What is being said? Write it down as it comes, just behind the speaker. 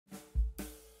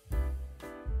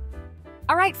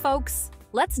All right, folks,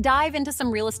 let's dive into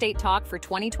some real estate talk for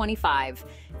 2025,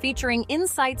 featuring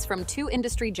insights from two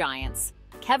industry giants,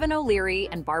 Kevin O'Leary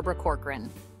and Barbara Corcoran.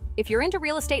 If you're into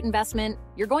real estate investment,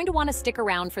 you're going to want to stick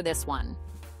around for this one.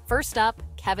 First up,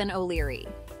 Kevin O'Leary.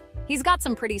 He's got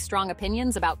some pretty strong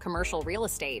opinions about commercial real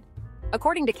estate.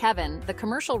 According to Kevin, the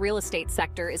commercial real estate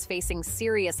sector is facing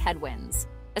serious headwinds,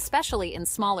 especially in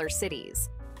smaller cities.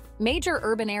 Major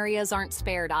urban areas aren't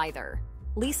spared either.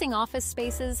 Leasing office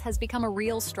spaces has become a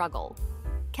real struggle.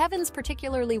 Kevin's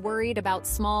particularly worried about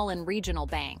small and regional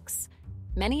banks.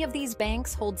 Many of these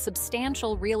banks hold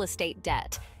substantial real estate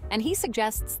debt, and he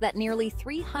suggests that nearly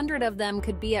 300 of them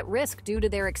could be at risk due to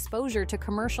their exposure to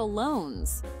commercial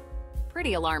loans.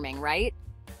 Pretty alarming, right?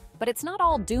 But it's not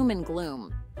all doom and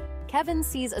gloom. Kevin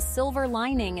sees a silver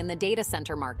lining in the data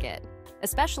center market,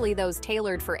 especially those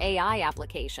tailored for AI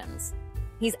applications.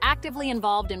 He's actively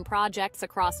involved in projects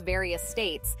across various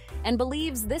states and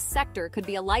believes this sector could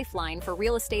be a lifeline for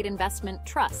real estate investment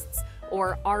trusts,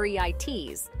 or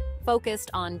REITs,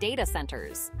 focused on data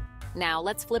centers. Now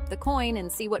let's flip the coin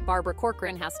and see what Barbara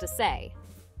Corcoran has to say.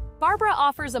 Barbara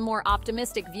offers a more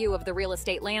optimistic view of the real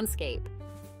estate landscape.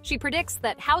 She predicts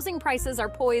that housing prices are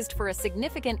poised for a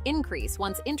significant increase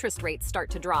once interest rates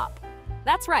start to drop.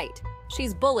 That's right,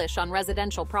 she's bullish on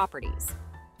residential properties.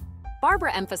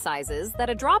 Barbara emphasizes that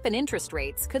a drop in interest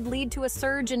rates could lead to a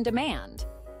surge in demand.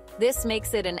 This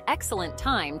makes it an excellent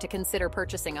time to consider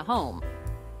purchasing a home.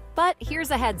 But here's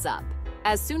a heads up.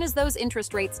 As soon as those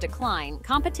interest rates decline,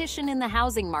 competition in the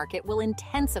housing market will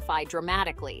intensify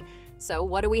dramatically. So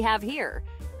what do we have here?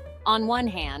 On one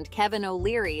hand, Kevin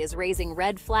O'Leary is raising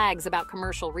red flags about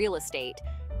commercial real estate,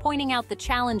 pointing out the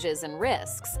challenges and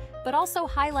risks, but also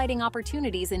highlighting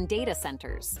opportunities in data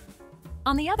centers.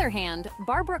 On the other hand,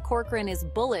 Barbara Corcoran is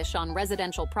bullish on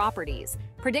residential properties,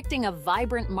 predicting a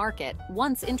vibrant market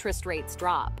once interest rates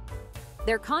drop.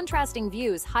 Their contrasting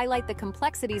views highlight the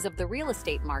complexities of the real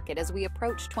estate market as we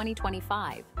approach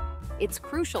 2025. It's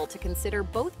crucial to consider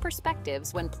both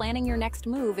perspectives when planning your next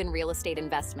move in real estate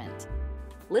investment.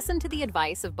 Listen to the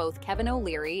advice of both Kevin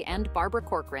O'Leary and Barbara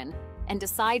Corcoran and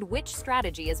decide which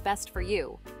strategy is best for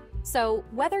you. So,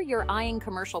 whether you're eyeing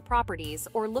commercial properties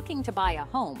or looking to buy a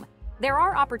home, there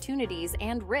are opportunities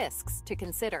and risks to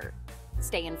consider.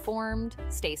 Stay informed,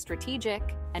 stay strategic,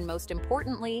 and most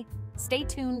importantly, stay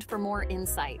tuned for more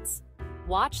insights.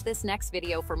 Watch this next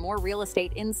video for more real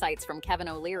estate insights from Kevin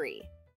O'Leary.